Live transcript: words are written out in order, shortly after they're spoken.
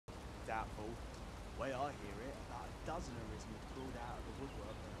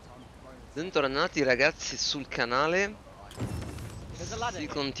Bentornati ragazzi sul canale. Si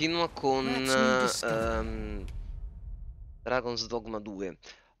continua con Dragon's Dogma 2.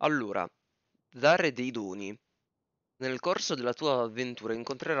 Allora, dare dei doni. Nel corso della tua avventura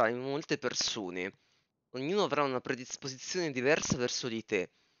incontrerai molte persone. Ognuno avrà una predisposizione diversa verso di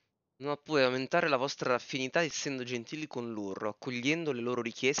te, ma puoi aumentare la vostra affinità essendo gentili con loro, accogliendo le loro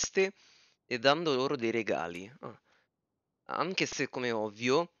richieste e dando loro dei regali. Anche se, come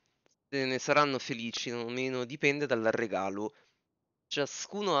ovvio, se ne saranno felici o meno dipende dal regalo.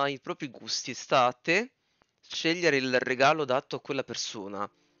 Ciascuno ha i propri gusti e sta a te scegliere il regalo adatto a quella persona,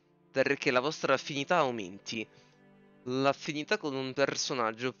 perché la vostra affinità aumenti. L'affinità con un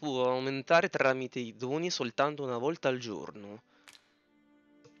personaggio può aumentare tramite i doni soltanto una volta al giorno.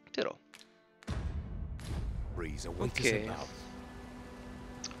 Però. Ok.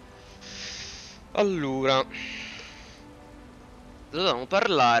 Allora. Dovevamo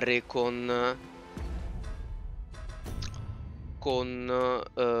parlare con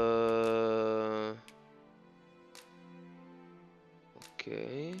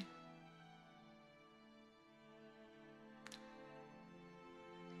ok.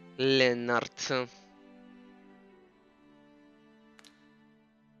 Lennart.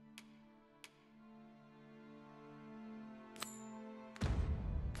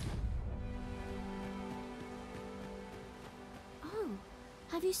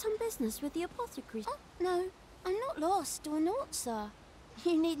 Have you some business with the apothecary? Oh, no. I'm not lost or naught, sir.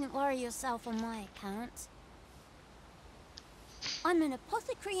 You needn't worry yourself on my account. I'm an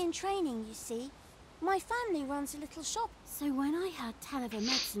apothecary in training, you see. My family runs a little shop. So when I heard tell of a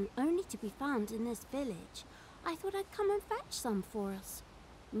medicine only to be found in this village, I thought I'd come and fetch some for us.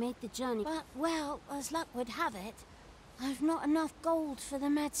 Made the journey. But, well, as luck would have it, I've not enough gold for the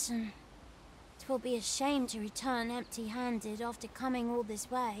medicine. 'Twill be a shame to return empty-handed after coming all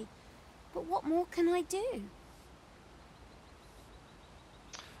this way. But what more can I do?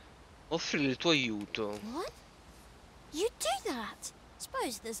 Offri il tuo aiuto. What? You do that?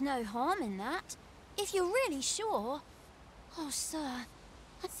 Suppose there's no harm in that. If you're really sure. Oh, sir.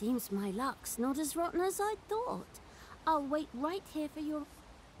 It seems my luck's not as rotten as I thought. I'll wait right here for your...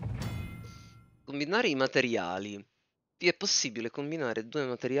 Combinare i materiali. Ti è possibile combinare due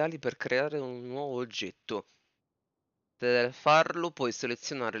materiali per creare un nuovo oggetto. Per farlo puoi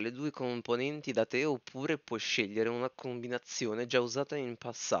selezionare le due componenti da te oppure puoi scegliere una combinazione già usata in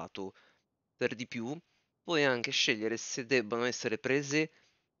passato. Per di più, puoi anche scegliere se debbano essere prese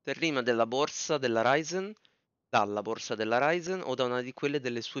prima dalla borsa della Ryzen o da una di quelle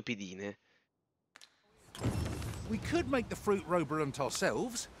delle sue pedine. We could make the fruit roborant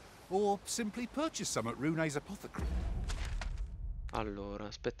ourselves, or simply purchase some at Rune's apothecary. Allora,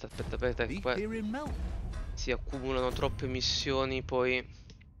 aspetta, che qua Here in Mel. si accumulano troppe missioni, poi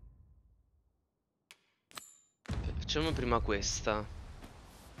facciamo prima questa.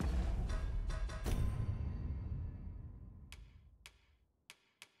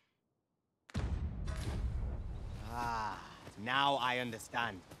 Ah, now I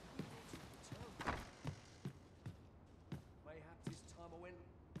understand.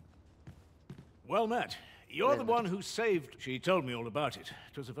 Well met. You're the one who saved... She told me all about it.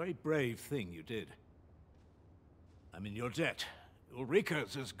 It was a very brave thing you did. I'm in your debt.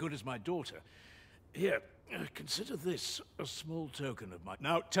 Ulrika's as good as my daughter. Here, consider this a small token of my...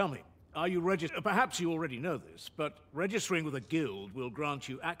 Now, tell me, are you registered? Perhaps you already know this, but registering with a guild will grant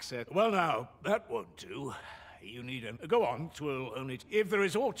you access... Well, now, that won't do. You need a... Go on, 'twill only... If there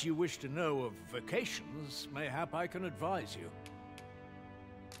is aught you wish to know of vacations, mayhap I can advise you.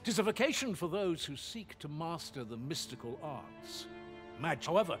 'Tis a vacation for those who seek to master the mystical arts.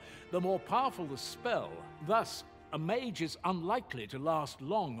 However, the more powerful the spell, thus, a mage is unlikely to last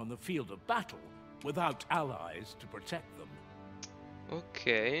long on the field of battle without allies to protect them.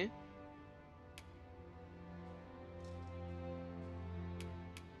 Ok.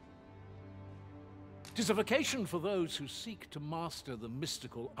 'Tis a vacation for those who seek to master the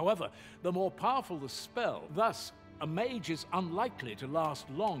mystical... However, the more powerful the spell, thus, a mage is unlikely to last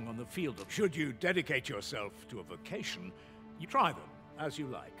long on the field of... Should you dedicate yourself to a vocation, you try them as you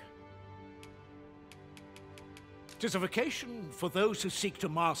like. 'Tis a vocation for those who seek to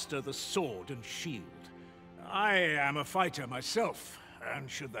master the sword and shield. I am a fighter myself, and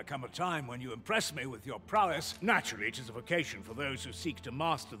should there come a time when you impress me with your prowess, naturally 'tis a vocation for those who seek to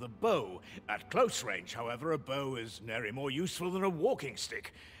master the bow. At close range, however, a bow is nary more useful than a walking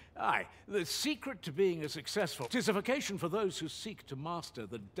stick. Aye, the secret to being a successful... 'Tis a vocation for those who seek to master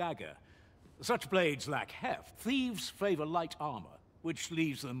the dagger. Such blades lack heft. Thieves favor light armor. which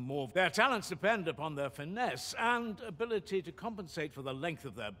leaves them more. Their talents depend upon their finesse and ability to compensate for the length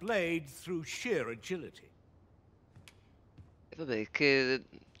of their blade through sheer agility. E vabbè, che...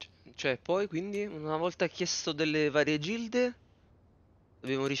 Cioè, poi, quindi, una volta chiesto delle varie gilde,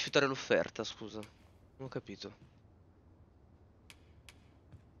 dobbiamo rifiutare l'offerta, scusa. Non ho capito.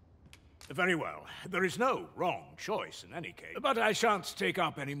 Very well. There is no wrong choice in any case. But I shan't take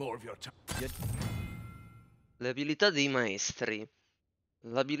up any more of your time. Le abilità dei maestri.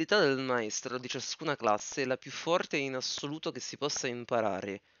 L'abilità del maestro di ciascuna classe è la più forte in assoluto che si possa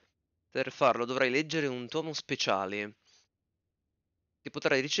imparare. Per farlo dovrai leggere un tomo speciale, che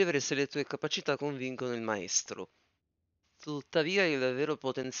potrai ricevere se le tue capacità convincono il maestro. Tuttavia il vero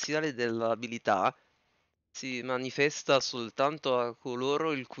potenziale dell'abilità si manifesta soltanto a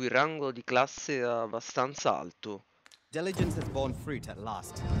coloro il cui rango di classe è abbastanza alto. Diligence has borne fruit at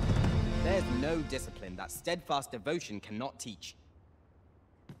last. There's no discipline that steadfast devotion cannot teach.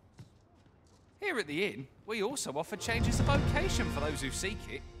 Here at the inn, we also offer changes of vocation for those who seek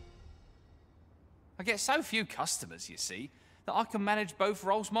it. I get so few customers, you see, that I can manage both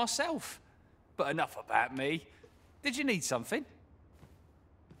roles myself. But enough about me. Did you need something?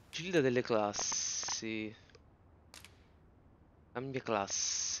 Gilda delle classi. Cambia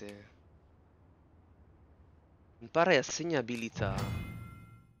classe. Impara e assegna abilità.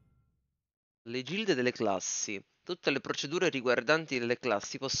 Le gilde delle classi. Tutte le procedure riguardanti le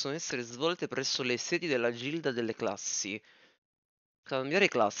classi possono essere svolte presso le sedi della gilda delle classi. Cambiare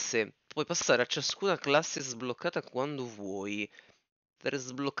classe. Puoi passare a ciascuna classe sbloccata quando vuoi. Per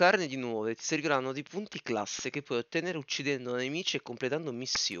sbloccarne di nuove ti serviranno dei punti classe che puoi ottenere uccidendo nemici e completando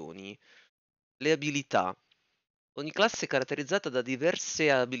missioni. Le abilità. Ogni classe è caratterizzata da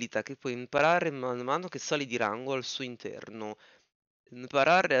diverse abilità che puoi imparare man mano che sali di rango al suo interno.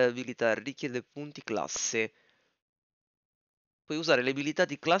 Imparare abilità richiede punti classe. Puoi usare le abilità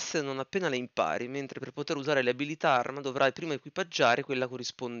di classe non appena le impari, mentre per poter usare le abilità arma dovrai prima equipaggiare quella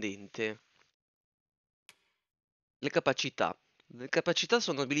corrispondente. Le capacità. Le capacità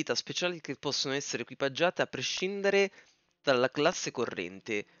sono abilità speciali che possono essere equipaggiate a prescindere dalla classe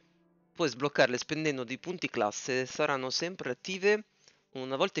corrente. Puoi sbloccarle spendendo dei punti classe e saranno sempre attive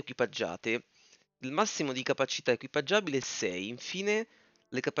una volta equipaggiate. Il massimo di capacità equipaggiabile è 6. Infine,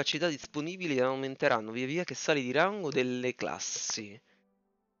 le capacità disponibili aumenteranno via via che sali di rango delle classi.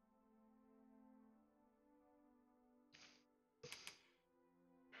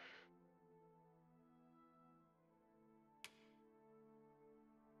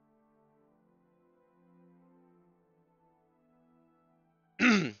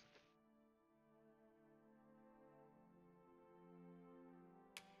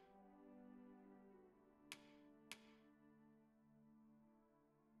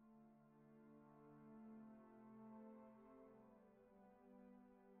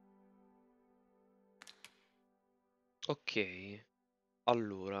 Ok,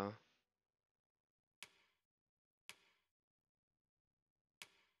 allora.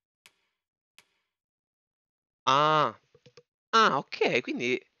 Ah, ok,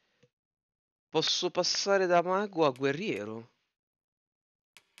 quindi posso passare da mago a guerriero.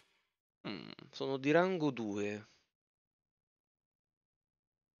 Sono di rango 2.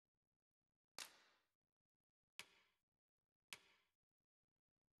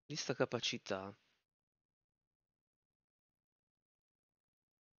 Lista capacità.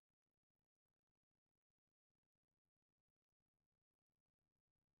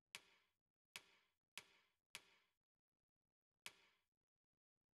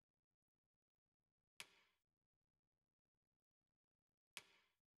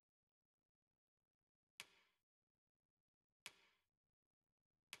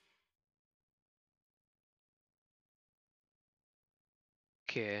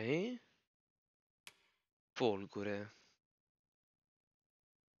 Ok. Folgore.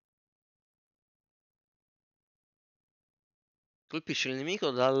 Colpisce il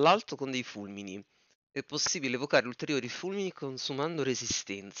nemico dall'alto con dei fulmini. È possibile evocare ulteriori fulmini consumando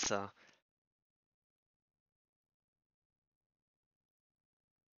resistenza.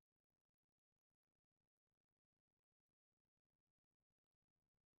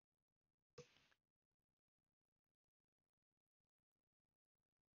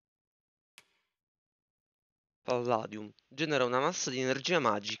 Palladium. Genera una massa di energia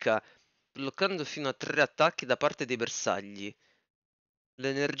magica, bloccando fino a 3 attacchi da parte dei bersagli.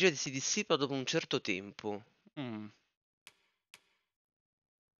 L'energia si dissipa dopo un certo tempo.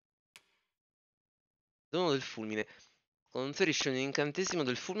 Dono del fulmine. Conferisce un incantesimo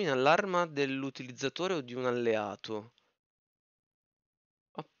del fulmine all'arma dell'utilizzatore o di un alleato.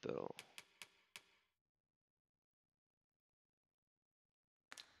 Ah, però.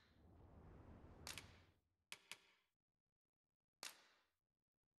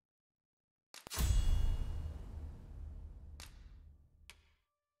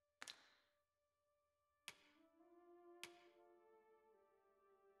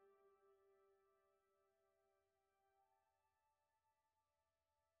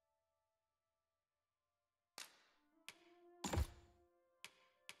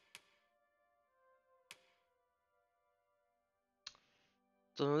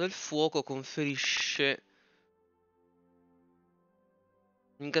 Dono del fuoco conferisce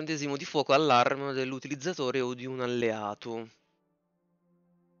un incantesimo di fuoco all'arma dell'utilizzatore o di un alleato.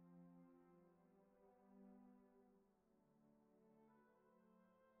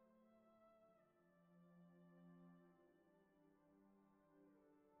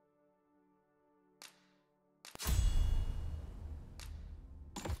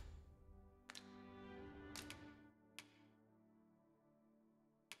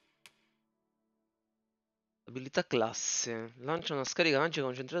 Abilità classe. Lancia una scarica magica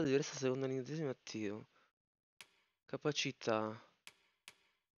concentrata diversa secondo l'incantesimo attivo. Capacità.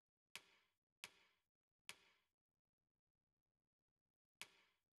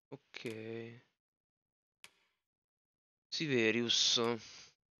 Ok. Siverius.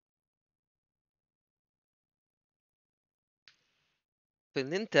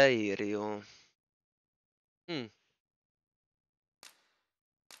 Pendente aereo. Mm.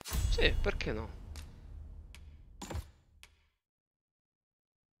 Sì, perché no?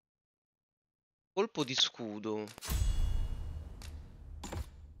 Colpo di scudo.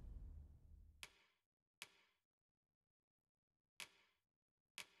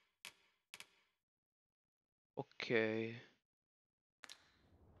 Ok.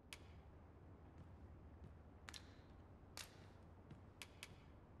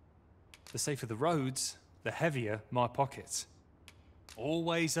 The safer the roads, the heavier my pockets.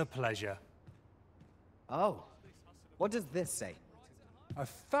 Always a pleasure. Oh, what does this say? A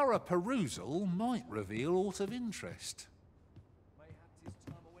thorough perusal might reveal aught of interest.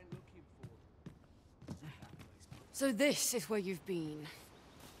 So this is where you've been.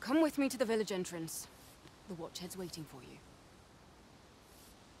 Come with me to the village entrance. The Watchhead's waiting for you.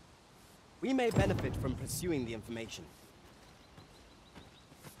 We may benefit from pursuing the information.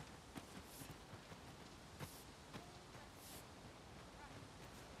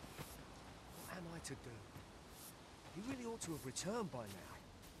 What am I to do? He really ought to have returned by now.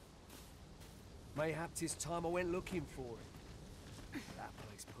 Mayhap 'tis time I went looking for him. That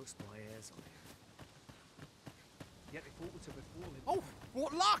place puts my hairs on it. Yet if aught were to befall him... Oh,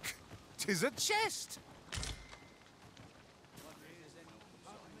 what luck! 'Tis a chest!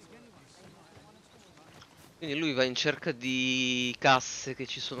 Quindi lui va in cerca di casse che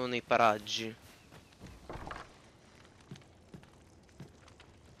ci sono nei paraggi.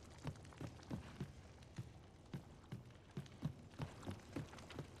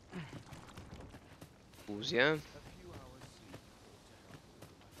 Scusi, eh.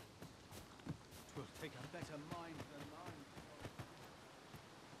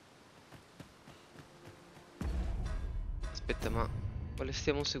 Aspetta, ma quale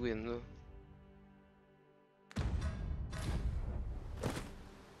stiamo seguendo?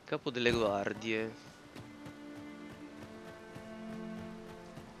 Capo delle guardie.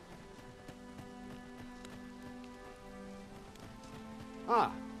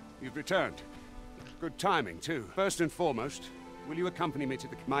 Ah, you've returned. Good timing, too. First and foremost, will you accompany me to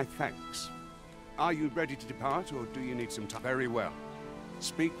the... My thanks. Are you ready to depart, or do you need some time? Very well.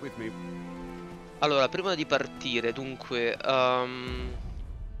 Speak with me. Allora, prima di partire, dunque...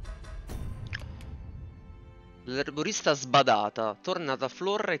 l'erborista sbadata torna da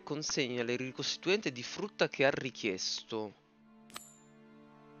Flora e consegna le ricostituente di frutta che ha richiesto.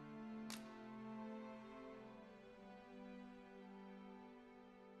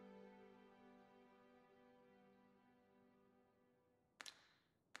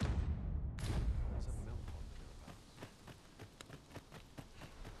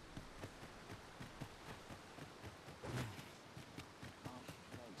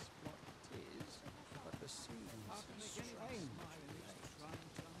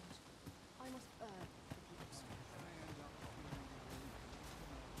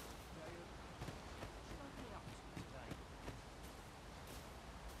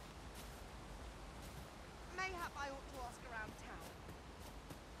 Mayhap I ought to ask around town.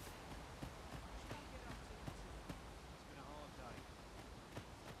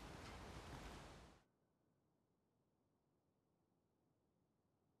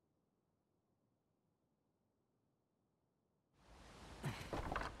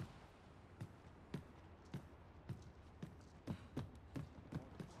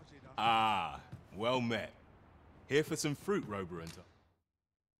 Ah, well met. Here for some fruit, Roberunter.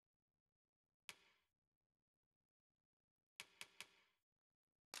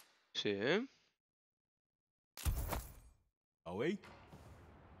 Sì. Are we?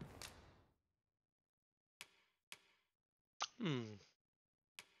 Mm.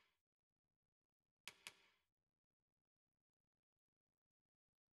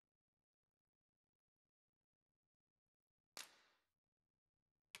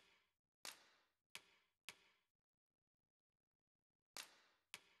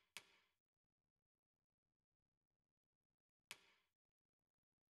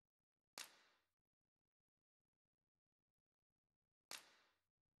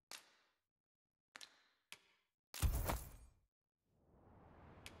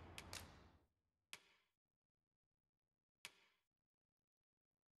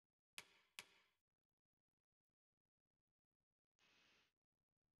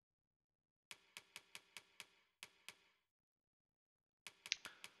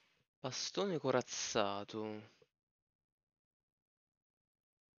 Bastone corazzato.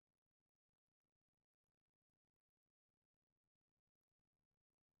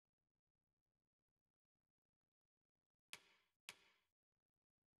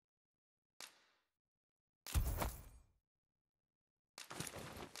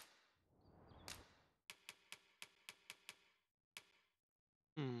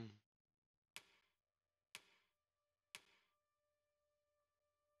 Mm.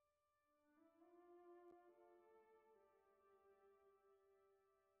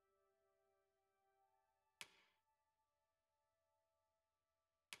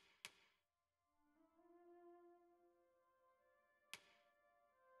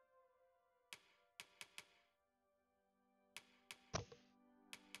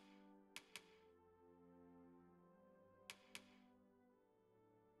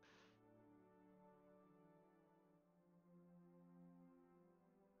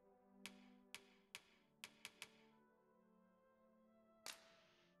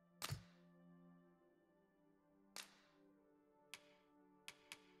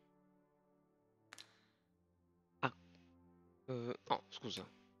 Ah, no, scusa.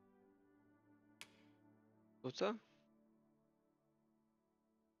 Cosa?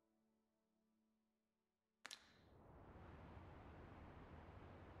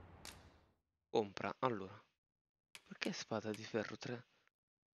 Compra. Allora, perché spada di ferro 3?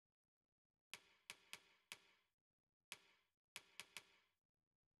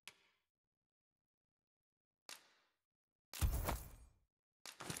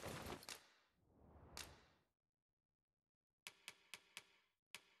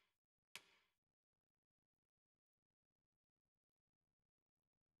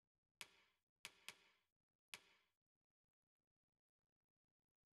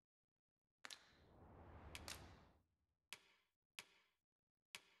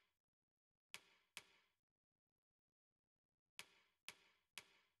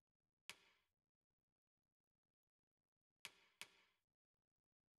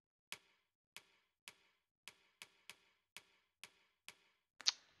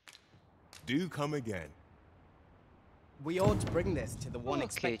 Do come again. We ought to bring this to the one Ok,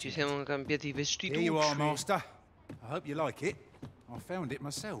 expecting ci it. siamo cambiati i Here you are, vestitucci. Master. I hope you like it. I found it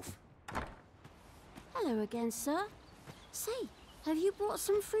myself. Hello again, sir. Say, have you brought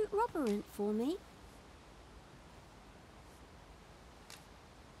some fruit robberant for me?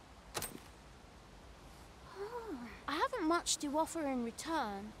 Oh, I haven't much to offer in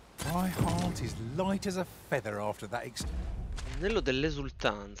return. My heart is light as a feather after that Anello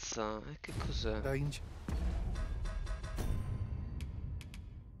dell'esultanza. E che cos'è? exchange.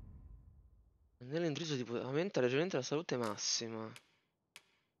 Anello intriso di aumenta leggermente la salute massima.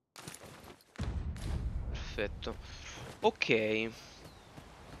 Perfetto. Ok.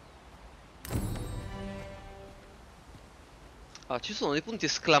 Ah, ci sono dei punti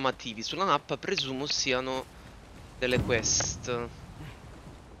esclamativi sulla mappa, presumo siano delle quest.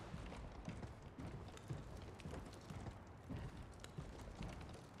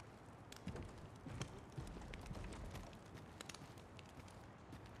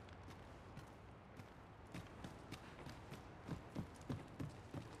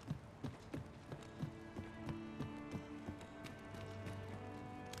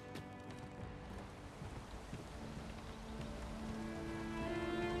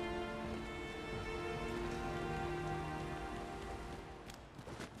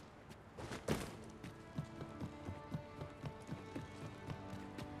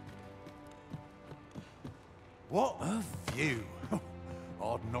 What a view.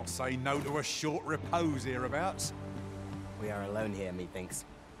 I'd not say no to a short repose hereabouts. We are alone here, methinks.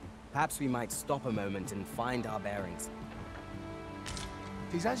 Perhaps we might stop a moment and find our bearings.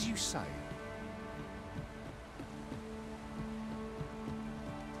 Tis as you say.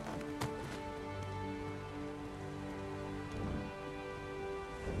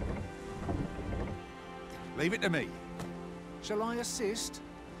 Leave it to me. Shall I assist?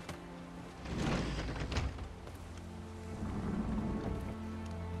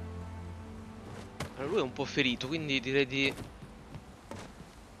 Allora, lui è un po' ferito, quindi direi di...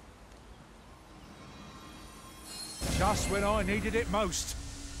 Just when I needed it most.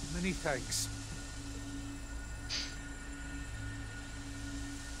 Many thanks.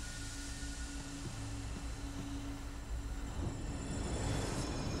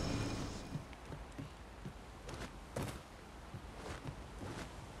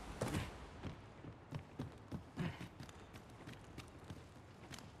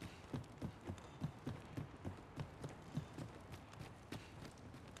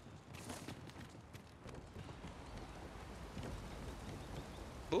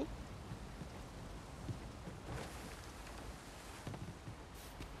 Boh.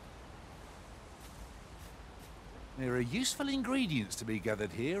 There are useful ingredients to be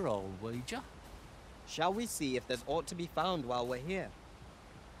gathered here, I'll wager. Shall we see if there's aught to be found while we're here?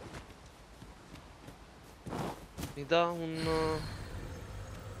 Mi dà un...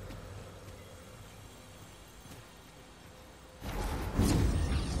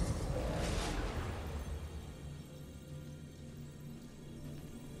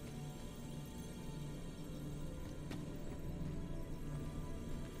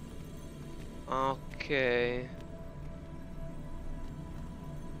 Ah, ok.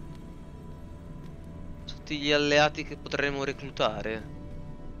 Tutti gli alleati che potremo reclutare.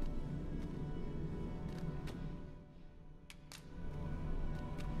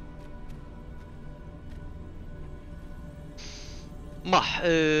 Ma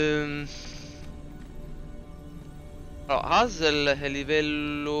allora, Hazel è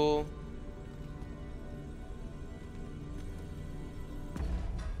livello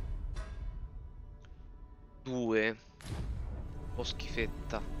 2. Un po'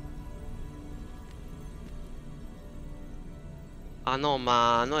 schifetta. Ah no,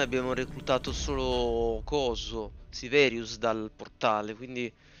 ma noi abbiamo reclutato solo Coso, Siverius dal portale,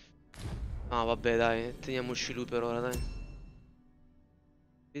 quindi... Ah vabbè dai, teniamoci lui per ora, dai.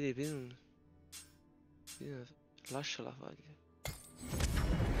 Lascia la faglia.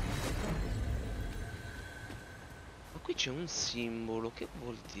 Ma qui c'è un simbolo, che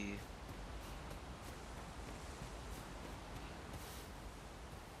vuol dire?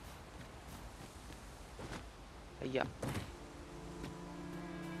 Aia.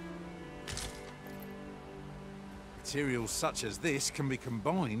 Materials such as this can be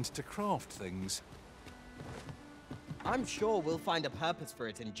combined to craft things. I'm sure we'll find a purpose for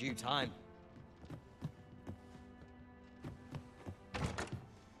it in due time.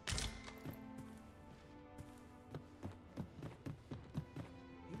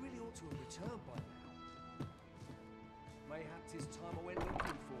 He really ought to have returned by now. Mayhaps his time I went looking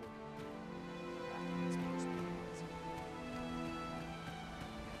for him.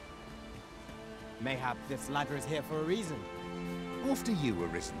 Mayhap this ladder is here for a reason. After you were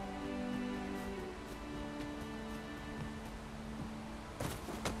risen.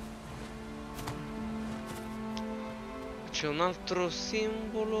 C'è un altro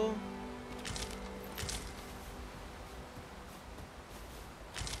simbolo.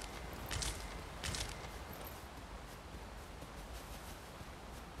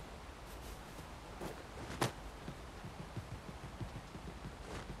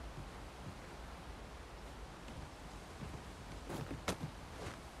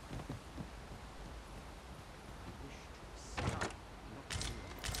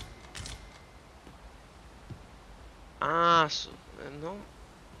 Ah, no?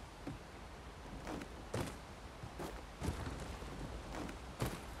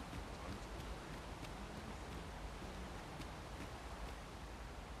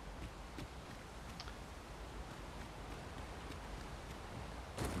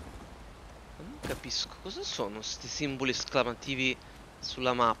 Non capisco cosa sono sti simboli esclamativi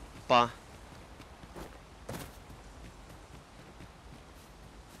sulla mappa.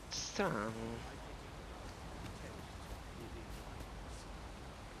 Strano.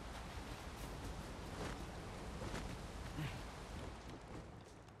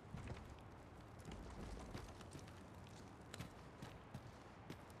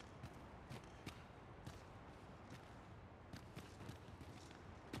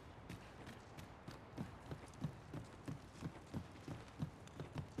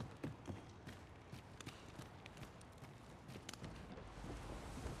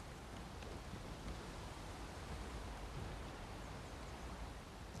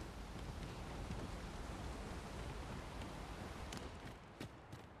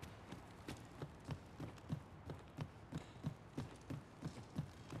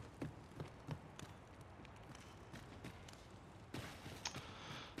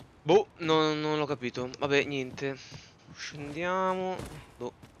 Boh, non l'ho capito. Vabbè, niente. Scendiamo.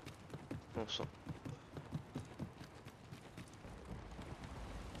 Boh, non lo so.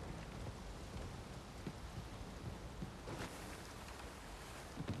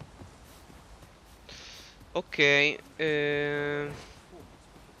 Ok,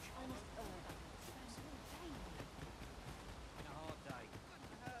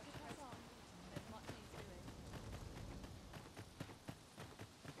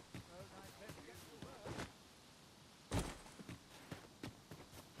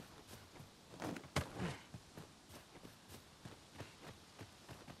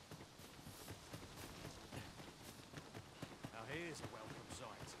 Now here's a welcome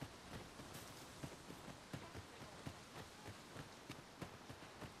sight.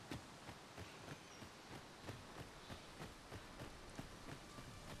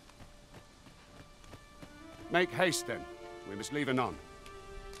 Make haste, then. We must leave anon.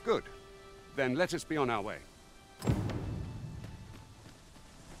 Good. Then let us be on our way.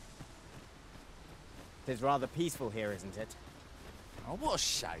 It's rather peaceful here, isn't it? Oh, what a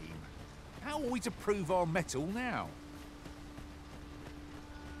shame. How are we to prove our mettle now?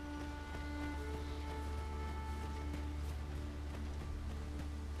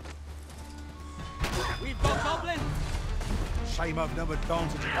 We've got goblins! Shame I've no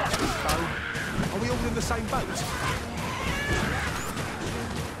advantage against this bow. Are we all in the same boat?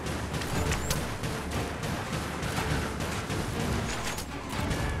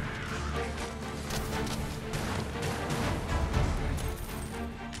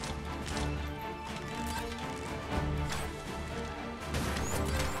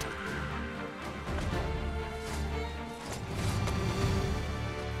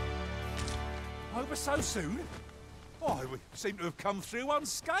 Over so soon? Why, we seem to have come through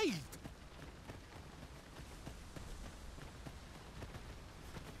unscathed.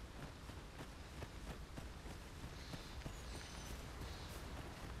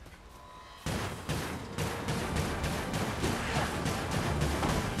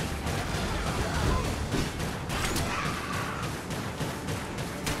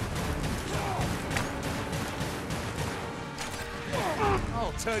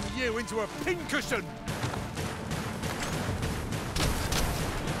 I'll turn you into a pincushion!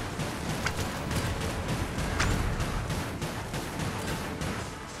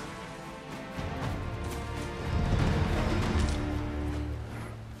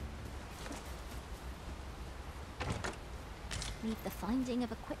 Leave the finding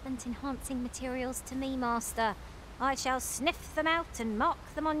of equipment-enhancing materials to me, Master. I shall sniff them out and mark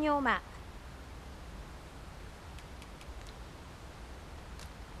them on your map.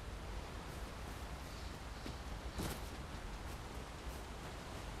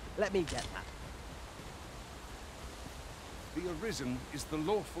 Let me get that. The Arisen is the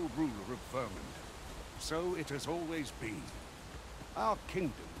lawful ruler of Vermund. So it has always been. Our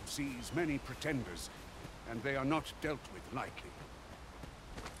kingdom sees many pretenders, and they are not dealt with lightly.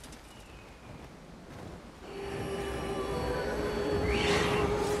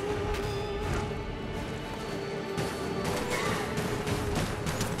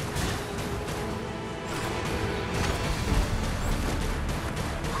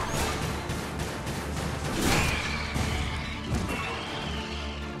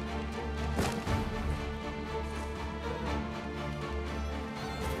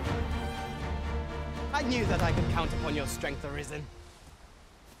 I knew that I could count upon your strength, Arisen.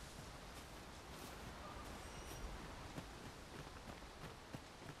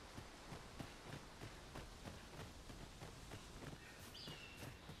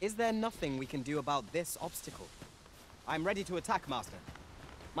 Is there nothing we can do about this obstacle? I'm ready to attack, Master.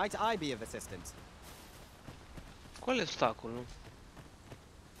 Might I be of assistance? Quale ostacolo?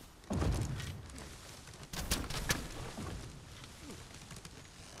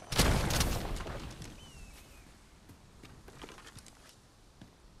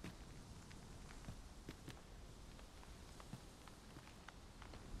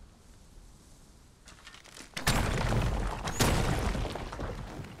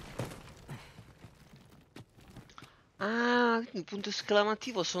 Ah, quindi il punto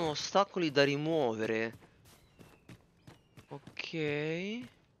esclamativo sono ostacoli da rimuovere. Ok.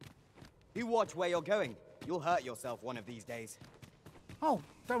 You watch where you're going. You'll hurt yourself one of these days. Oh,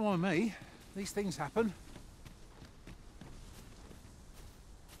 don't mind me. These things happen.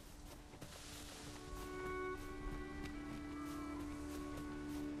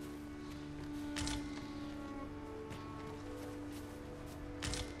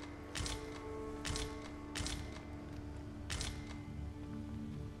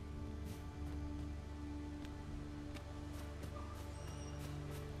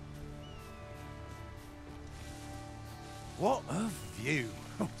 What a view!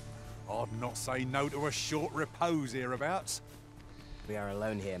 I'd not say no to a short repose hereabouts. We are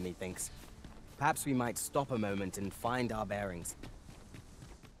alone here, methinks. Perhaps we might stop a moment and find our bearings.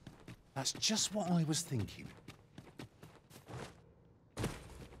 That's just what I was thinking.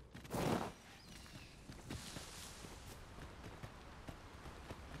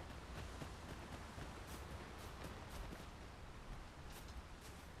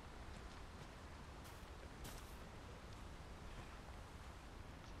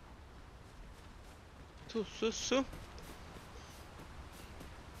 Su.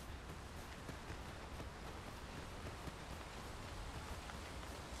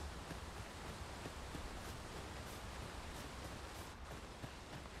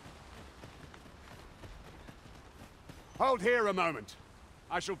 Hold here a moment.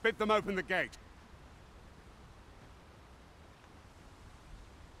 I shall bid them open the gate.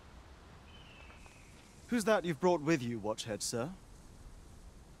 Who's that you've brought with you, Watchhead, sir?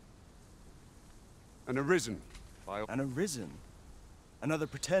 An arisen. An arisen? Another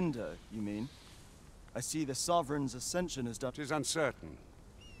pretender, you mean? I see the Sovereign's ascension has done— It is uncertain.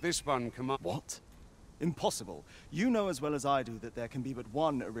 This one command— What? Impossible. You know as well as I do that there can be but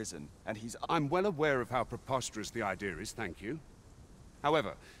one arisen, and he's— I'm well aware of how preposterous the idea is, thank you.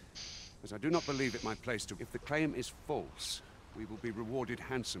 However, as I do not believe it my place to— If the claim is false, we will be rewarded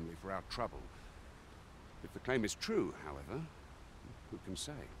handsomely for our trouble. If the claim is true, however, who can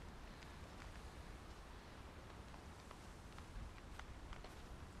say?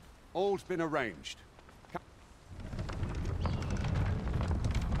 All's been arranged.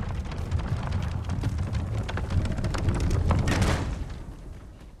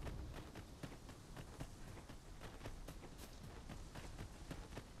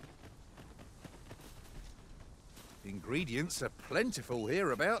 Ingredients are plentiful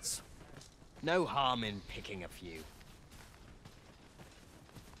hereabouts. No harm in picking a few.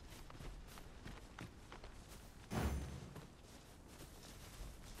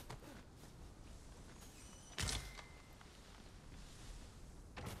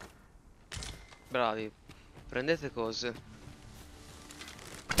 Bravi. Prendete cose.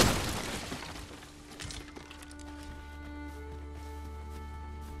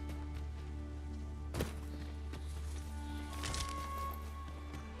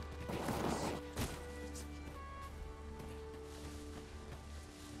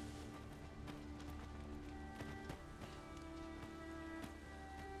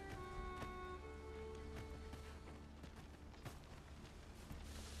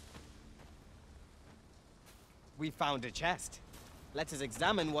 We found a chest. Let us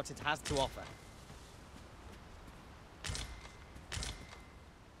examine what it has to offer.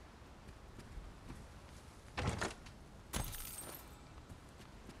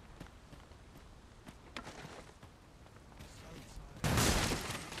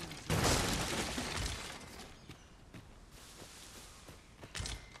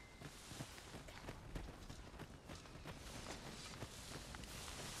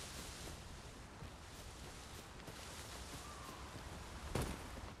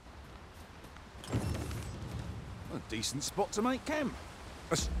 A decent spot to make camp.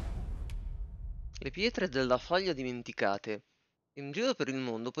 Le pietre della faglia dimenticate. In giro per il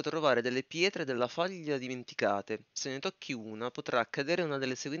mondo puoi trovare delle pietre della faglia dimenticate. Se ne tocchi una, potrà accadere una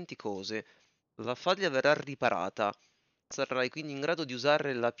delle seguenti cose. La faglia verrà riparata. Sarai quindi in grado di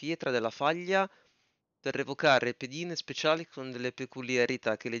usare la pietra della faglia per evocare pedine speciali con delle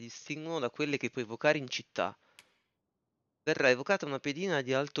peculiarità che le distinguono da quelle che puoi evocare in città. Verrà evocata una pedina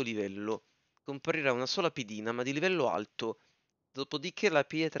di alto livello. Comparirà una sola pedina, ma di livello alto. Dopodiché la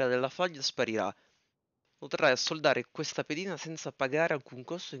pietra della faglia sparirà. Potrai assoldare questa pedina senza pagare alcun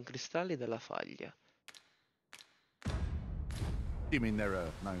costo in cristalli della faglia. You mean there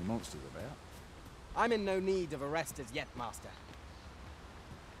are no monsters about? I'm in no need of arrest as yet, Master.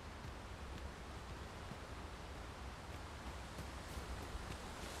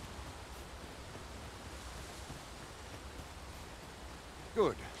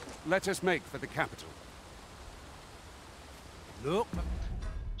 Good. Let us make for the capital. Look.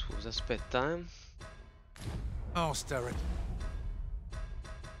 Scusa, aspetta, Master.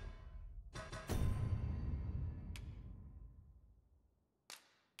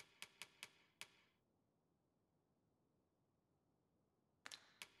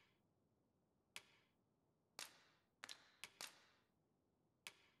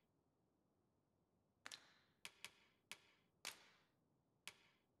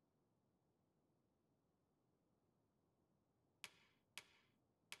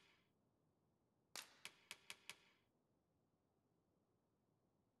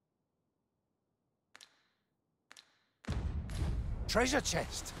 Treasure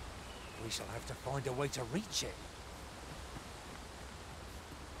chest. We shall have to find a way to reach it.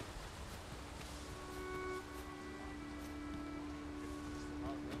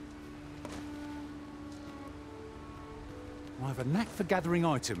 I have a knack for gathering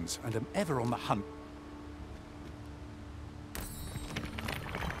items and am ever on the hunt.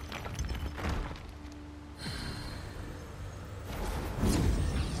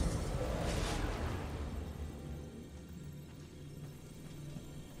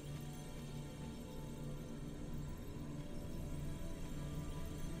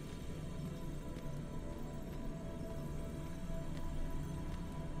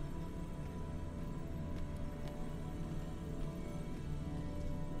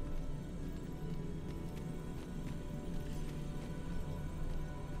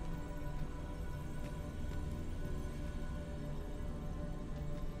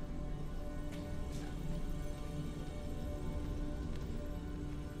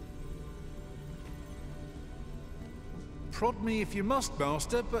 Prod me if you must,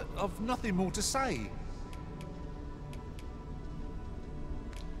 Master, but I've nothing more to say.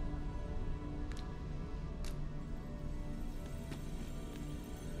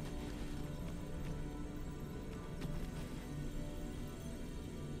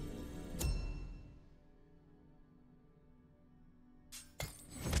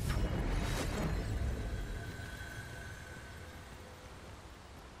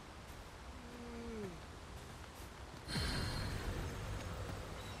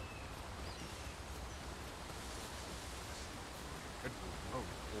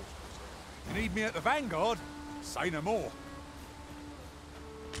 You need me at the Vanguard? Say no more.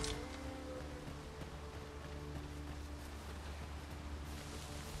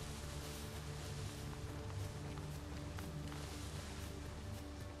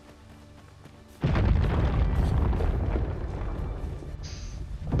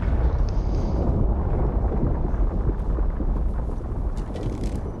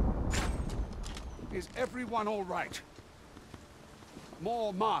 Is everyone all right?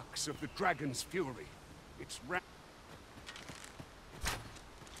 More marks of the dragon's fury. It's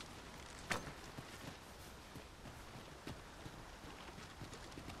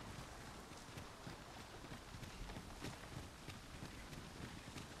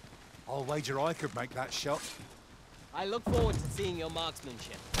I'll wager I could make that shot. I look forward to seeing your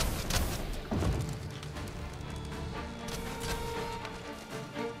marksmanship.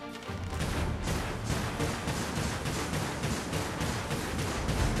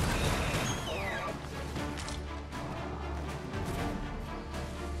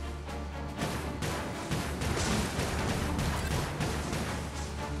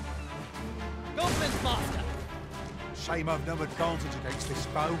 Master. Shame I've no advantage against this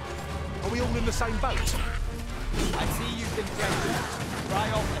foe. Are we all in the same boat? I see you've been threatened. Dry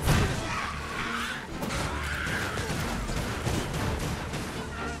off as soon as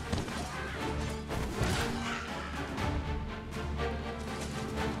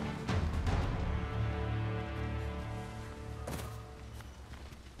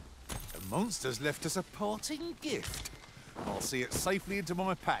The monster's left us a parting gift. I'll see it safely into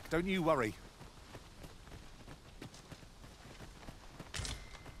my pack, don't you worry.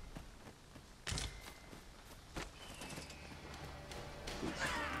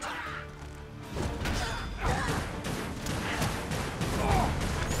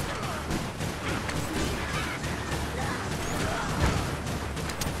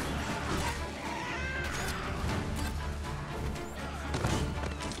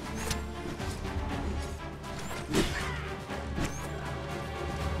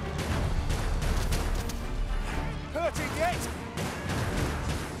 Hurting yet?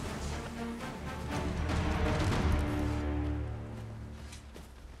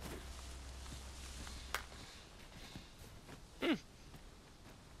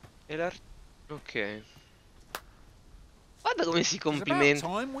 Ok. Guarda come si complimenta.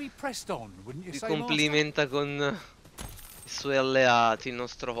 Si complimenta con i suoi alleati, il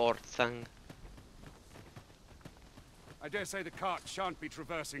nostro Horzang. I dare say the cart shan't be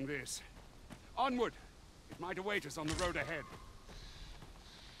traversing this. Onward! It might await us on the road ahead.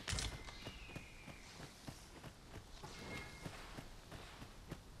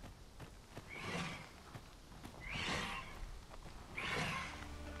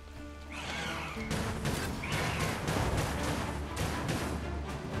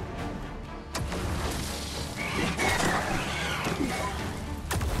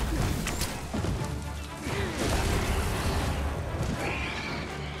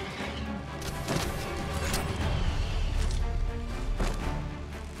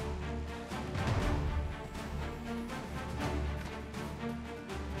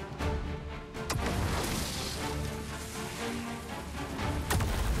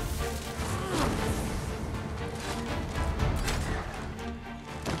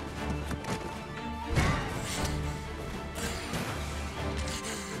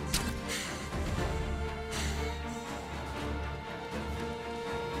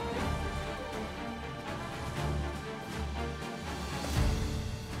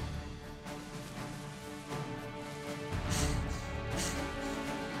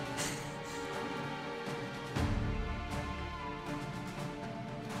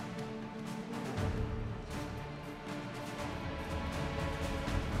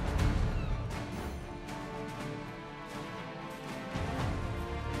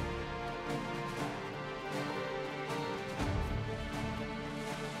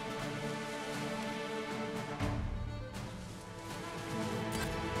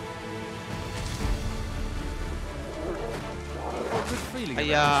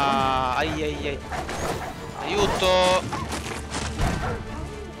 Aia, ai ai ai. Aiuto!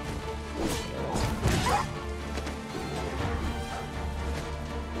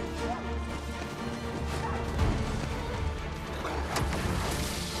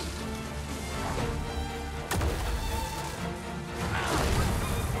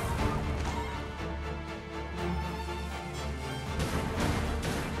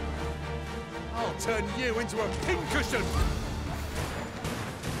 turn you into a pincushion!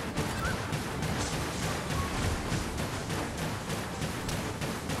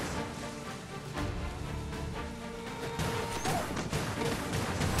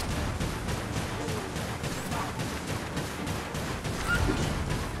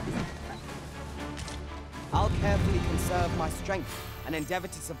 I'll carefully conserve my strength and endeavor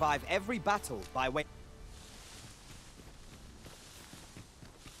to survive every battle by way.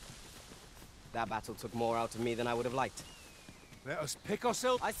 That battle took more out of me than I would have liked. Let us pick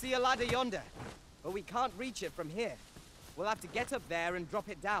ourselves. I see a ladder yonder, but we can't reach it from here. We'll have to get up there and drop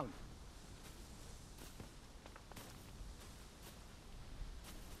it down.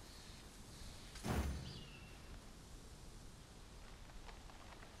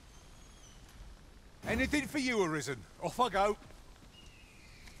 Anything for you, Arisen. Off I go.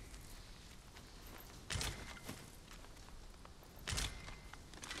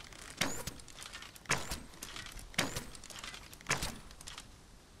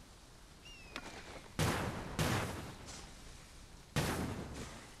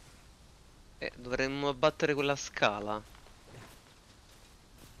 Dovremmo abbattere quella scala.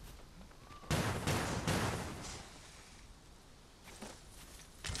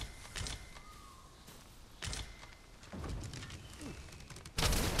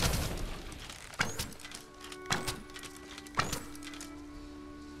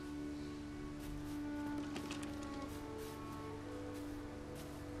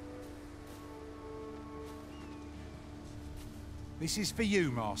 This is for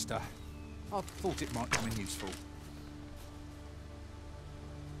you, Master. I thought it might come in useful.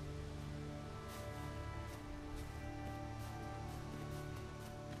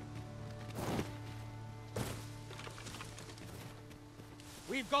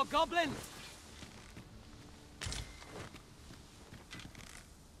 We've got goblins!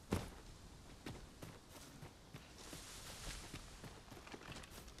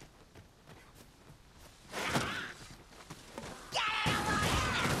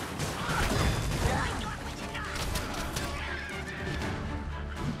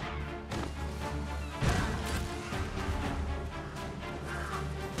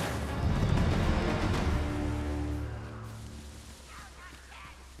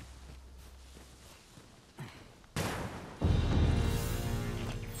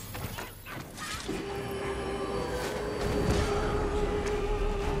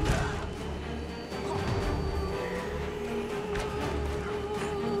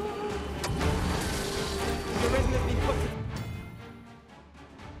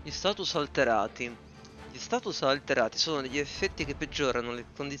 Gli status alterati. Gli status alterati sono degli effetti che peggiorano le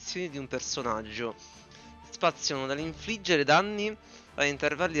condizioni di un personaggio. Spaziano dall'infliggere danni a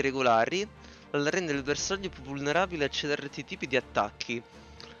intervalli regolari al rendere il bersaglio più vulnerabile a certi tipi di attacchi.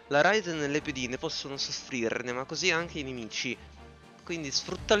 La Raiden e le pedine possono soffrirne, ma così anche i nemici. Quindi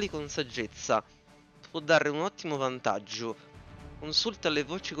sfruttali con saggezza. Può dare un ottimo vantaggio. Consulta le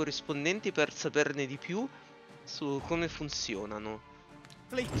voci corrispondenti per saperne di più su come funzionano.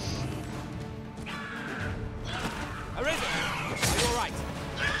 Flee. Arisen! You're all right.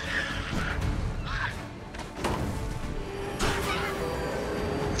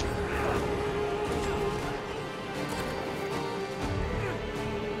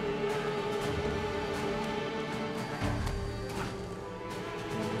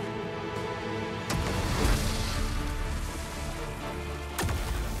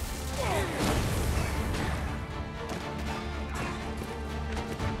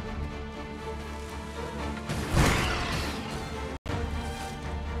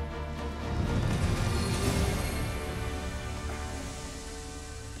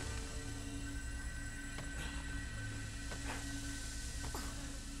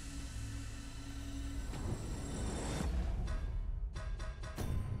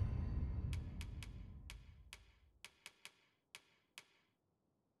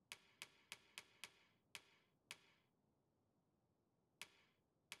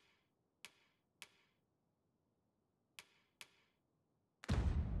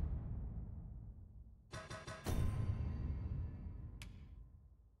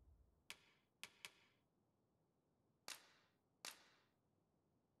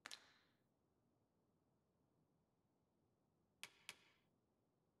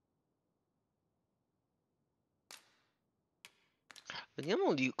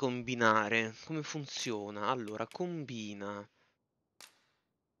 Vediamo di combinare. Come funziona? Allora, combina.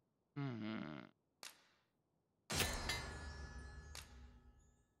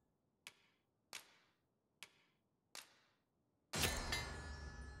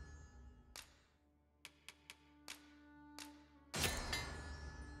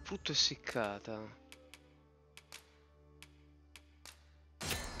 frutto essiccata.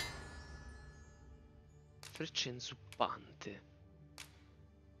 Freccia inzuppante.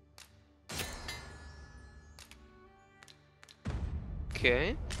 Ok.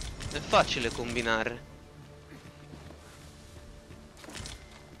 È facile combinare.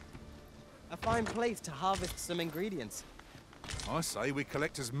 A fine place to harvest some ingredients. I say we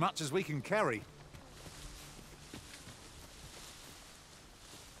collect as much as we can carry.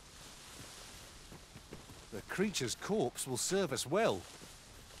 The creature's corpse will serve us well.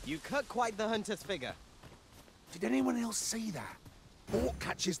 You cut quite the hunter's figure. Did anyone else see that? Hawk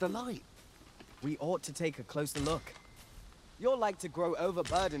catches the light. We ought to take a closer look. You're like to grow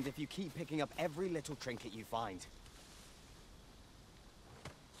overburdened if you keep picking up every little trinket you find.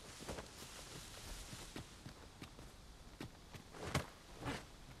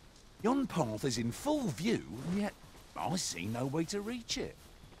 Yon path is in full view, and yet I see no way to reach it.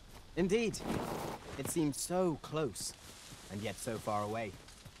 Indeed. It seems so close, and yet so far away.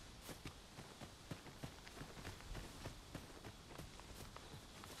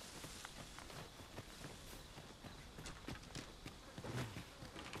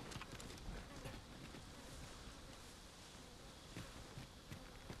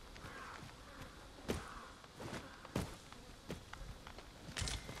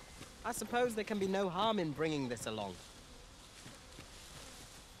 I suppose there can be no harm in bringing this along.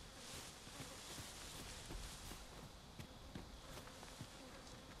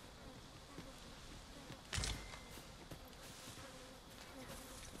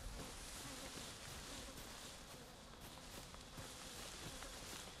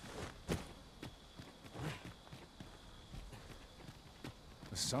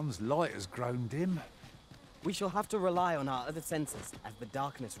 The sun's light has grown dim. We shall have to rely on our other senses as the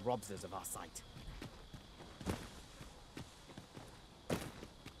darkness robs us of our sight.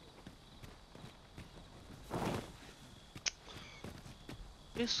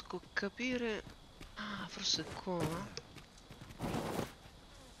 Riesco a capire... Ah, forse qua?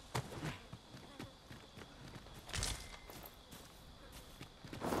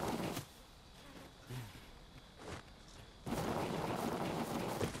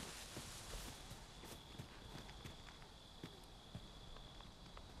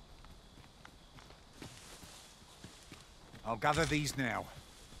 I'll gather these now.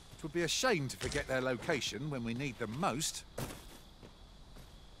 It would be a shame to forget their location when we need them most.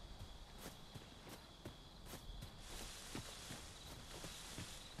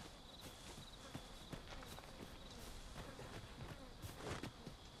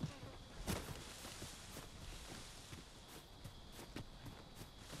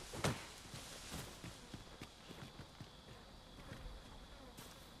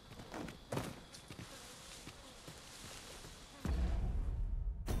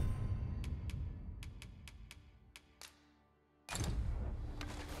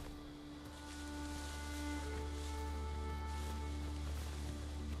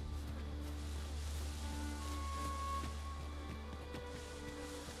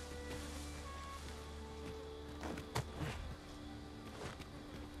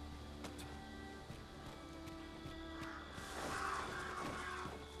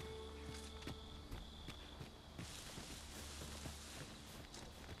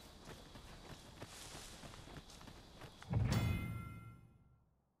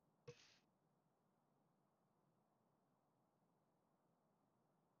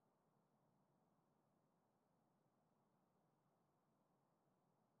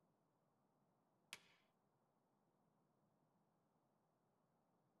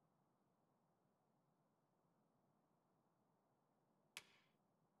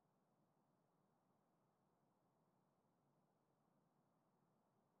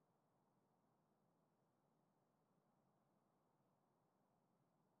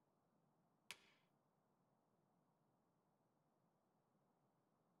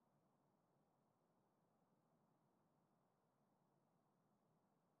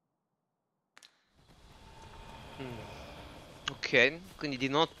 Ok, quindi di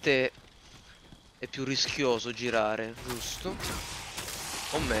notte è più rischioso girare, giusto?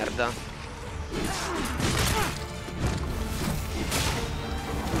 Oh merda.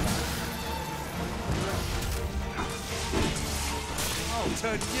 I'll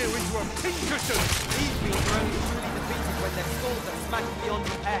turn you into a pincushion! These beings are only truly defeated when their skulls are smashed beyond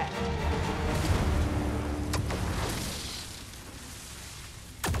repair.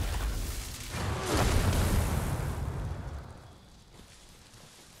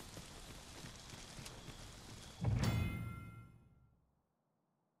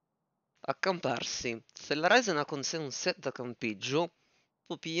 Accamparsi. Se la Ryzen ha con sé un set da campeggio,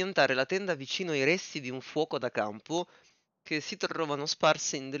 può piantare la tenda vicino ai resti di un fuoco da campo che si trovano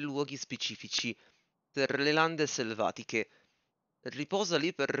sparsi in dei luoghi specifici, per le lande selvatiche. Riposa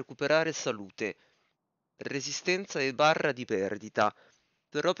lì per recuperare salute, resistenza e barra di perdita,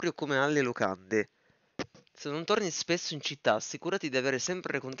 proprio come alle locande. Se non torni spesso in città, assicurati di avere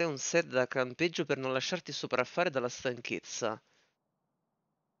sempre con te un set da campeggio per non lasciarti sopraffare dalla stanchezza.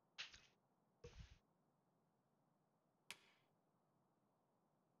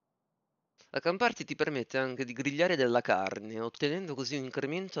 Accamparti ti permette anche di grigliare della carne, ottenendo così un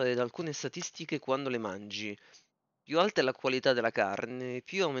incremento ad alcune statistiche quando le mangi. Più alta è la qualità della carne,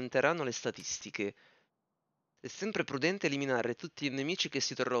 più aumenteranno le statistiche. È sempre prudente eliminare tutti i nemici che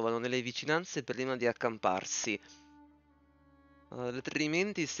si trovano nelle vicinanze prima di accamparsi,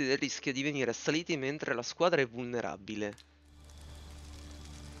 altrimenti si rischia di venire assaliti mentre la squadra è vulnerabile.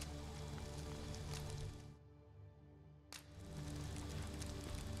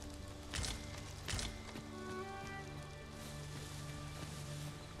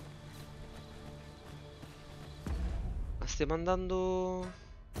 Ma stiamo andando...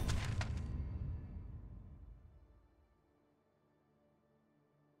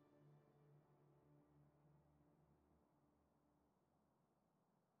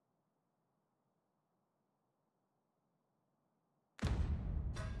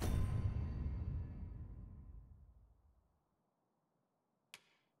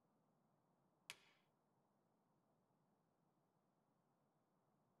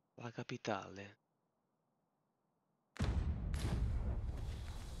 La capitale.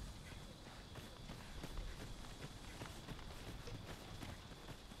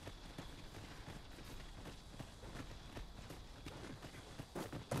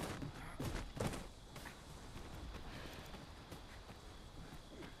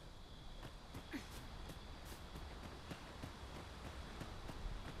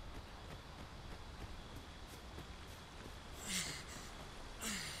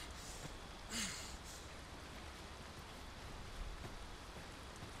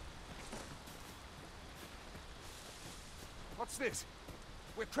 What's this?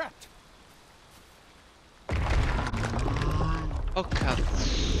 We're trapped. Oh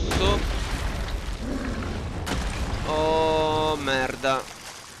cazzo. Oh merda.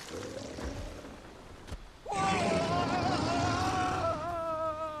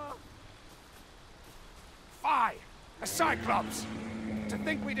 Fie! A Cyclops! To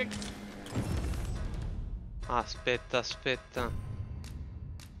think we did... Aspetta, aspetta.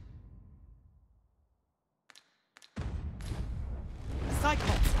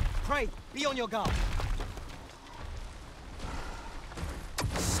 Cyclops! Pray, be on your guard.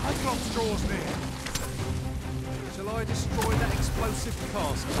 Cyclops draws near. Shall I destroy that explosive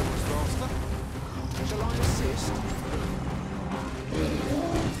cask for us, Master? Shall I assist?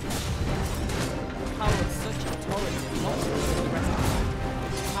 Power of such a torrent is not sufficient for the rest of the time.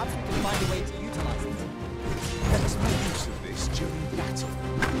 Perhaps we can find a way to utilize it. Let us make use of this during battle.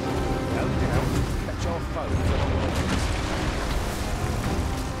 No doubt we'll catch our foes along the way.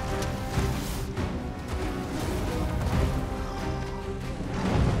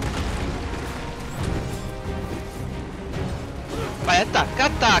 Vai, attacca,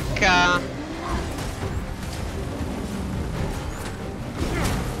 attacca!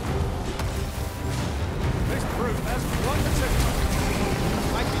 This brute has quite a temper.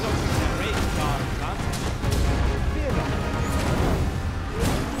 Might be not using a range guard, but... Fear not.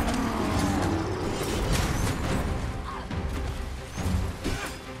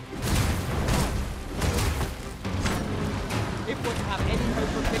 If we're to have any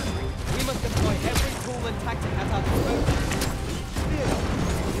hope of victory, we must employ every tool and tactic at our disposal. Fear not.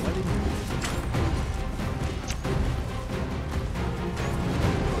 Well indeed.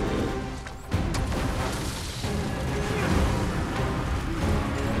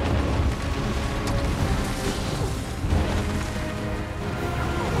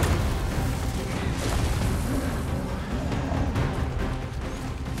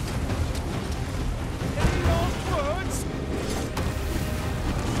 Any last words?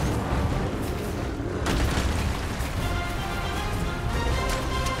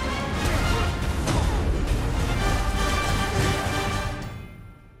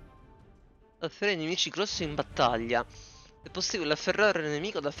 Afferrare i nemici grossi in battaglia. È possibile afferrare il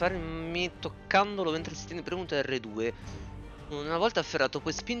nemico ad afferrarmi toccandolo mentre si tiene premuto R2. Una volta afferrato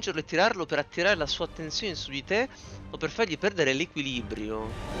puoi spingerlo e tirarlo per attirare la sua attenzione su di te o per fargli perdere l'equilibrio.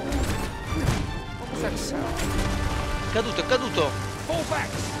 What was that sound? È caduto, è caduto! Fall back!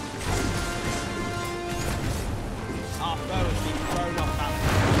 Our foe has been thrown off balance.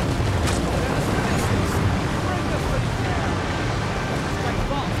 Bring the bloody down!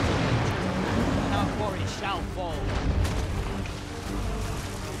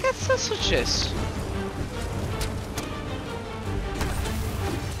 Cosa è successo?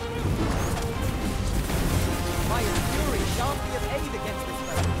 Fire's fury shan't be of aid against this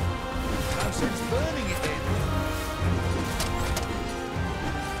foe. No sense burning it then.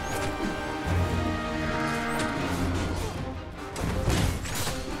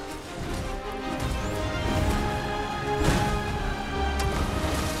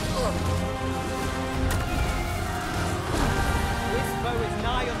 This foe is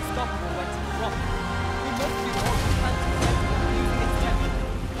nigh unstoppable when it's dropped. We must do what we can to prevent it from using its weapon.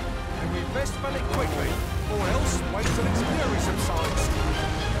 And we'd best spell it quickly, or else wait till its fury subsides.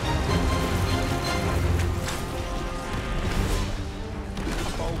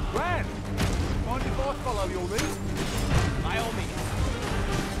 Oh, Gran! Mind if I follow your lead? By all means.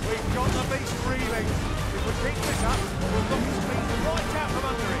 We've got the beast reeling. If we keep this up, we'll knock his feet right out from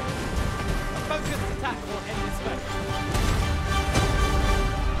under it. A focused attack will end this foe.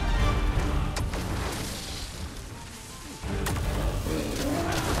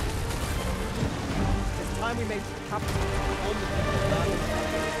 It's time we made the capital on the people of Berlin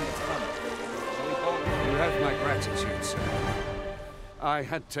in its front. Shall we boldly? You have my gratitude, sir. I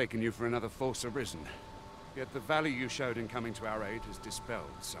had taken you for another force arisen. Yet the value you showed in coming to our aid has dispelled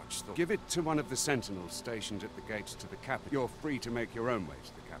such thought. Give it to one of the sentinels stationed at the gates to the capital. You're free to make your own way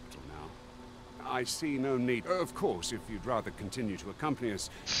to the capital now. I see no need. Of course, if you'd rather continue to accompany us,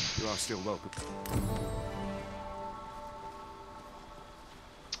 you are still welcome.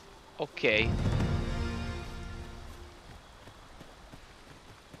 Ok.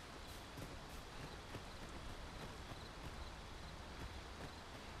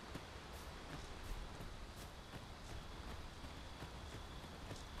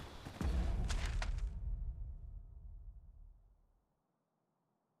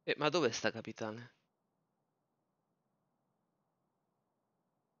 Ma dove sta capitane?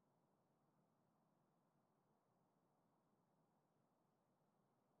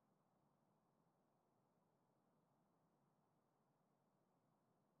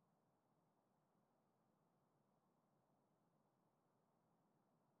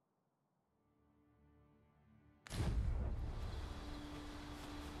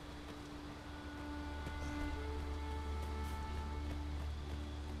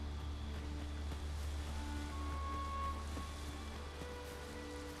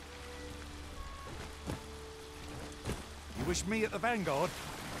 You wish me at the vanguard?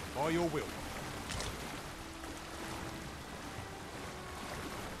 By your will.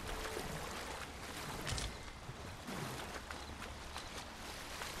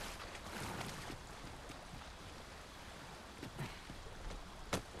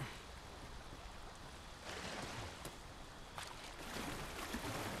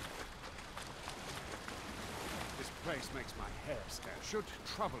 This place makes my hair stand. Should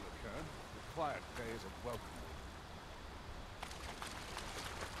trouble occur, the quiet days are welcome.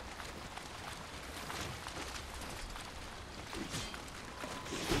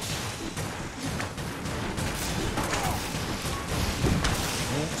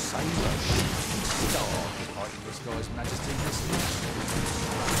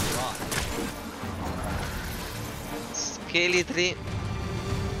 Scheletri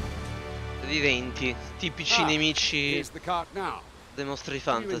viventi, tipici nemici Here's the cart now. dei mostri Do you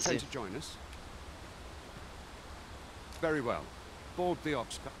fantasy. intend to join us? Very well. Board the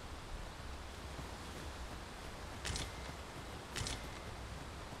ox cart.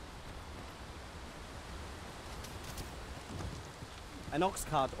 An ox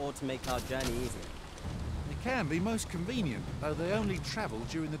cart ought to make our journey easier. It can be most convenient, though they only travel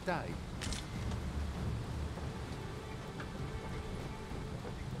during the day.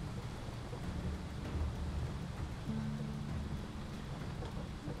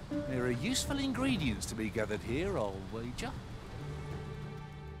 There are useful ingredients to be gathered here, I'll wager.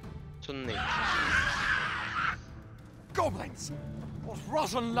 Sonnecchi. Goblins! What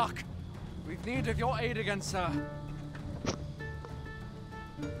rotten luck! We've need of your aid again, sir.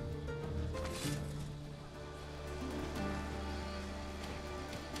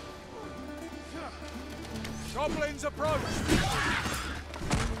 Goblins approach!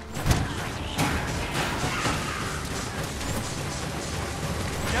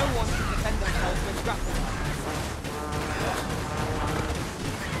 No one can defend themselves when grappled.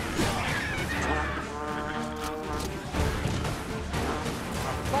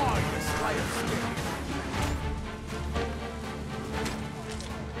 Fine display of skill.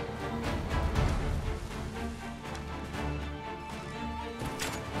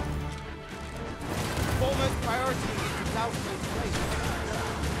 Foremost priority is to douse those flames.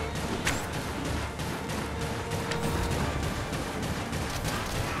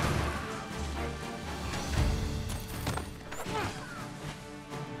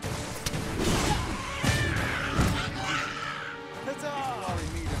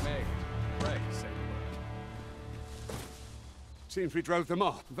 Seems we drove them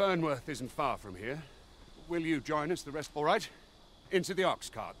off. Vernworth isn't far from here. Will you join us the rest? All right. Into the ox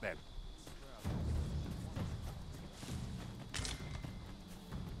cart, then.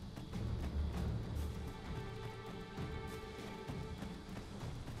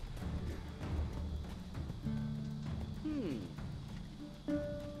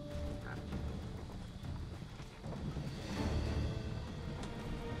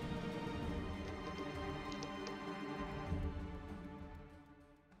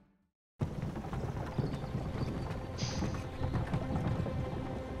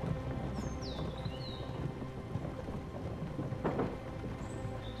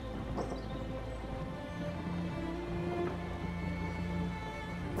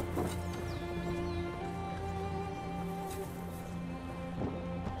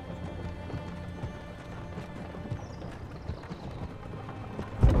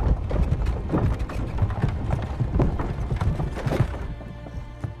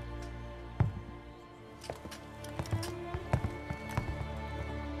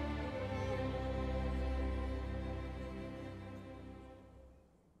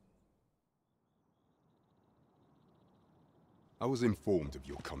 I was informed of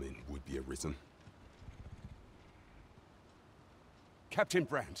your coming would be arisen. Captain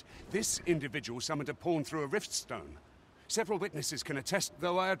Brandt, this individual summoned a pawn through a rift stone. Several witnesses can attest,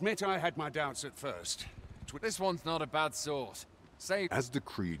 though I admit I had my doubts at first. This one's not a bad sort. Say, as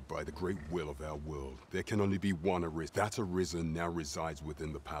decreed by the great will of our world, there can only be one arisen. That arisen now resides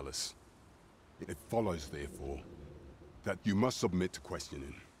within the palace. It follows, therefore, that you must submit to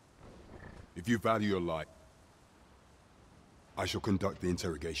questioning. If you value your life, I shall conduct the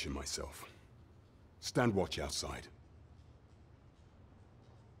interrogation myself. Stand watch outside.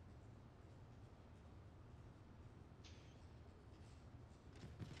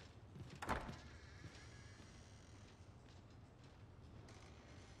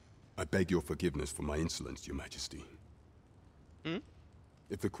 I beg your forgiveness for my insolence, Your Majesty.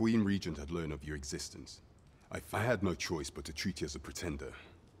 If the Queen Regent had learned of your existence, I had no choice but to treat you as a pretender,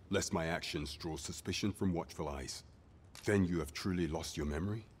 lest my actions draw suspicion from watchful eyes. Then you have truly lost your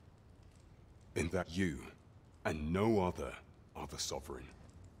memory? In that you, and no other, are the sovereign.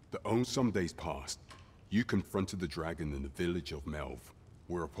 Some days past, you confronted the dragon in the village of Melv,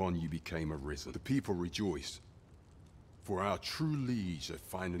 whereupon you became arisen. The people rejoiced, for our true liege had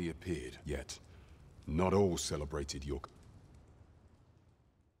finally appeared. Yet, not all celebrated your...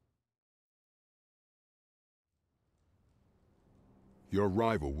 Your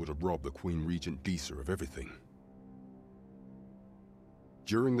arrival would have robbed the Queen Regent Disa of everything.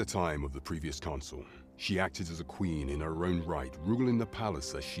 During the time of the previous consul, she acted as a queen in her own right, ruling the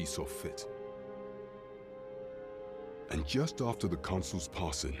palace as she saw fit. And just after the consul's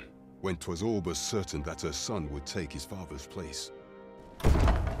passing, when 'twas all but certain that her son would take his father's place,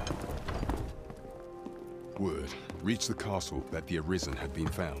 word reached the castle that the Arisen had been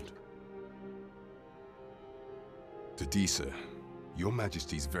found. To Disa, Your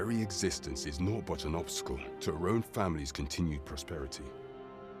Majesty's very existence is naught but an obstacle to her own family's continued prosperity.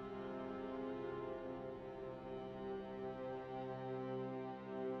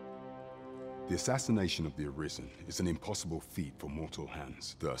 The assassination of the Arisen is an impossible feat for mortal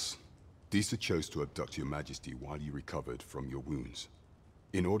hands. Thus, Disa chose to abduct Your Majesty while you recovered from your wounds,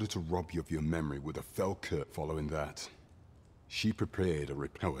 in order to rob you of your memory with a fell curse. Following that, she prepared a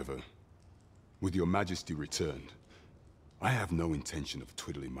however, with Your Majesty returned, I have no intention of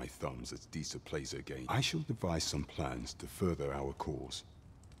twiddling my thumbs as Disa plays her game. I shall devise some plans to further our cause.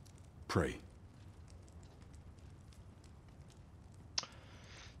 Pray.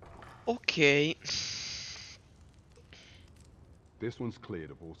 Ok. This one's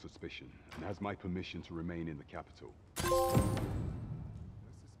cleared of all suspicion and has my permission to remain in the capital.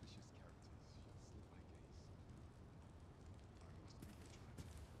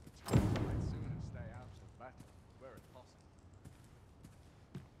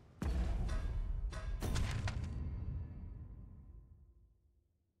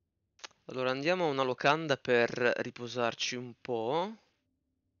 Allora andiamo a una locanda per riposarci un po'.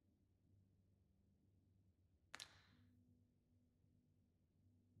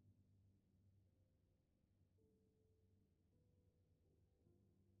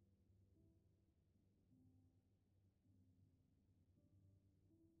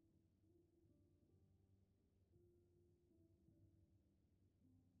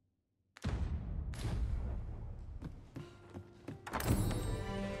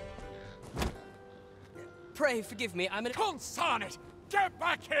 Pray forgive me, I'm an— Consarn it! Get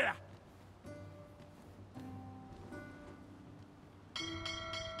back here!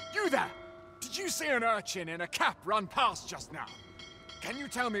 You there! Did Did you see an urchin in a cap run past just now? Can you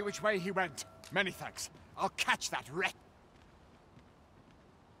tell me which way he went? Many thanks. I'll catch that wreck.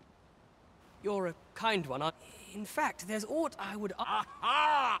 You're a kind one. In fact, there's aught I would...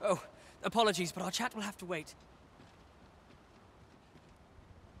 Aha! Oh, apologies, but our chat will have to wait.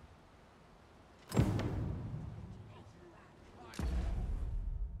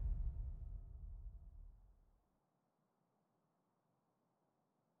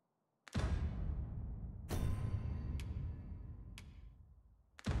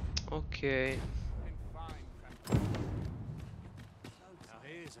 Ok. Il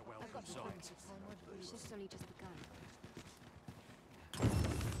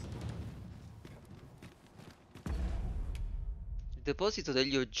deposito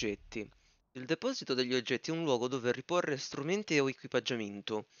degli oggetti. Il deposito degli oggetti è un luogo dove riporre strumenti o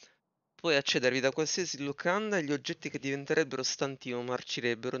equipaggiamento. Puoi accedervi da qualsiasi locanda e gli oggetti che diventerebbero stanti o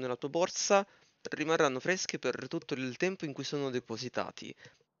marcirebbero nella tua borsa rimarranno freschi per tutto il tempo in cui sono depositati.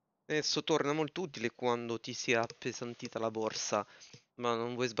 Esso torna molto utile quando ti sia appesantita la borsa, ma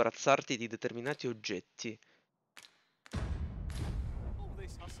non vuoi sbarazzarti di determinati oggetti.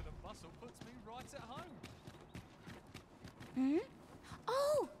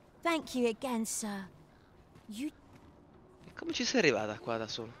 Oh, thank you again, sir. You... E come ci sei arrivata qua da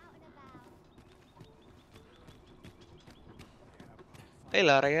solo? E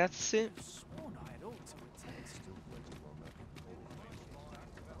là, ragazzi.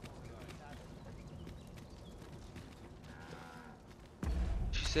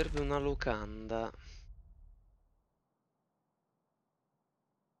 Ci serve una locanda.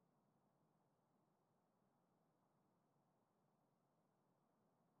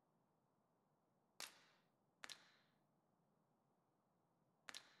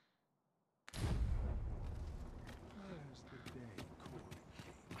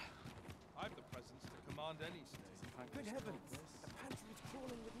 Good heavens! The pantry is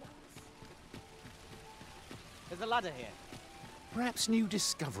crawling with nuts. There's a ladder here. Perhaps new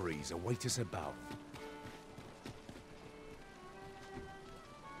discoveries await us above.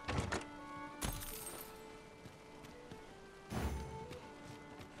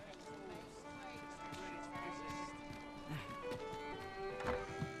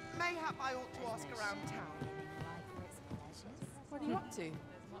 Mayhap I ought to ask around town. What are you up to?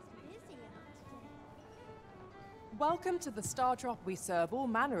 Welcome to the Star Drop. We serve all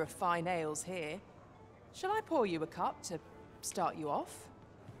manner of fine ales here. Shall I pour you a cup to start you off?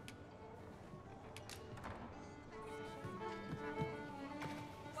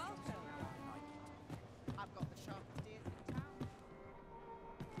 Welcome. I've got the sharpest ears in town.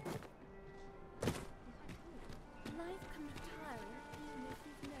 Life can be tiring even if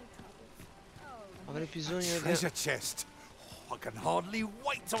you've no troubles. Avrei bisogno di... Treasure chest. I can hardly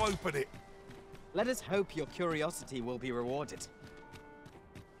wait to open it. Let us hope your curiosity will be rewarded.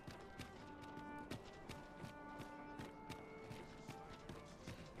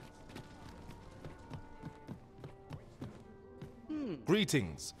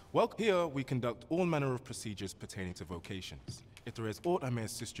 Greetings. Well, here we conduct all manner of procedures pertaining to vocations. If there is aught I may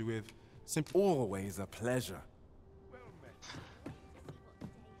assist you with, simply... Always a pleasure.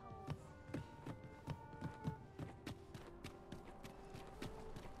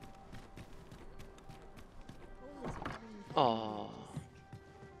 Oh.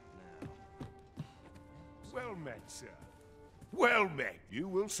 Well met, sir. Well met. You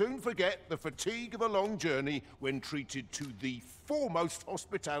will soon forget the fatigue of a long journey when treated to the foremost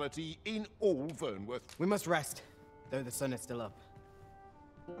hospitality in all Vernworth. We must rest, though the sun is still up.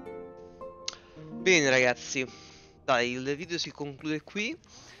 Bene ragazzi, dai, il video si conclude qui.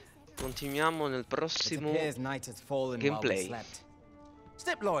 Continuiamo nel prossimo gameplay.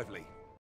 Step lively.